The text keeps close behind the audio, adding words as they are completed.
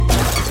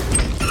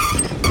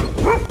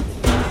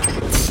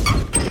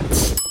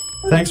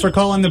Thanks for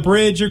calling the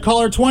bridge. You're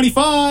caller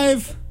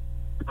 25.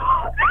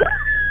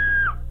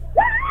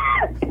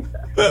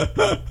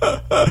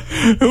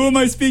 Who am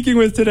I speaking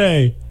with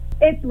today?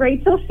 It's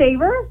Rachel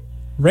Shaver.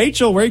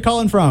 Rachel, where are you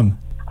calling from?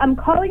 I'm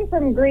calling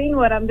from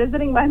Greenwood. I'm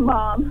visiting my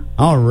mom.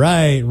 All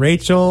right,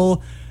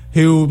 Rachel,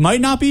 who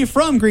might not be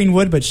from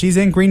Greenwood, but she's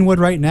in Greenwood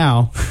right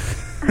now.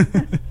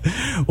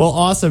 Well,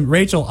 awesome.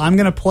 Rachel, I'm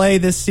going to play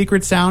this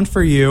secret sound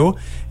for you.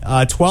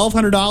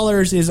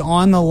 $1,200 is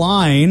on the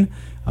line.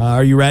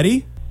 Are you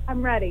ready?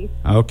 I'm ready.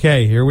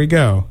 Okay, here we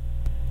go.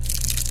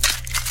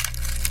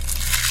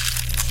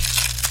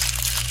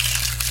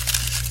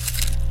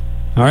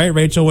 All right,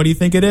 Rachel, what do you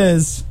think it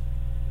is?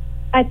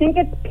 I think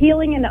it's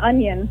peeling an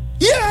onion.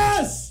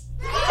 Yes!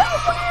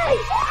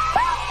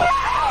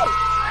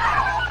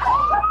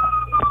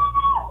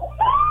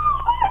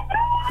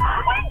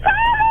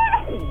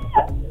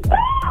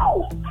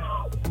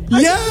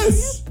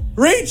 Yes!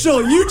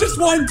 Rachel, you just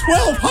won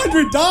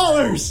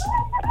 $1,200!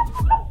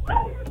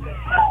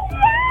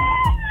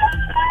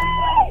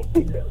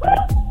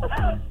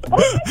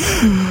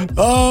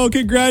 Oh,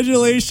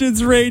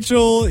 congratulations,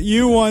 Rachel.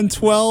 You won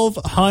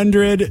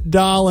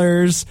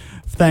 $1,200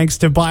 thanks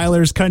to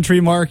Byler's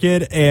Country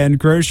Market and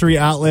Grocery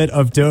Outlet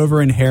of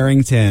Dover and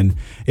Harrington.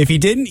 If you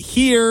didn't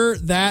hear,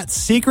 that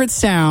secret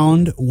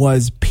sound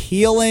was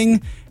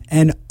peeling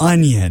an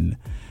onion.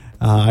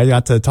 I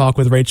got to talk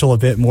with Rachel a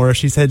bit more.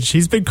 She said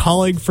she's been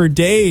calling for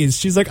days.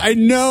 She's like, I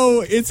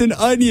know, it's an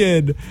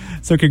onion.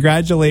 So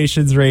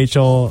congratulations,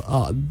 Rachel.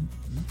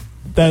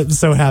 I'm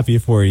so happy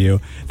for you.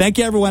 Thank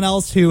you, everyone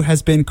else who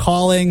has been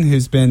calling,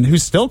 who's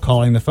still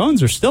calling. The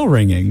phones are still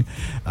ringing.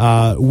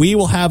 We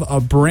will have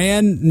a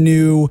brand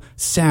new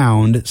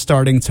sound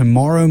starting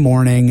tomorrow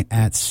morning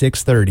at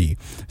 6:30.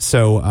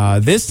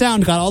 So this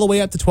sound got all the way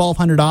up to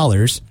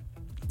 $1,200.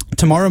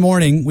 Tomorrow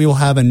morning, we will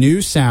have a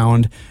new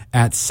sound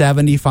at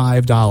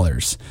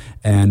 $75.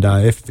 And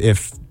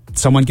if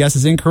someone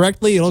guesses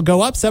incorrectly, it'll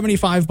go up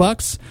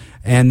 $75,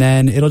 and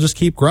then it'll just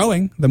keep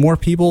growing the more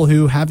people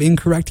who have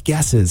incorrect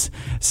guesses.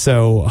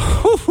 So,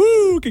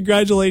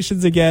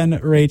 congratulations again,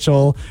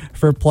 Rachel,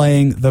 for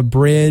playing the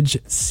Bridge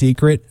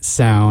Secret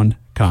Sound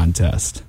Contest.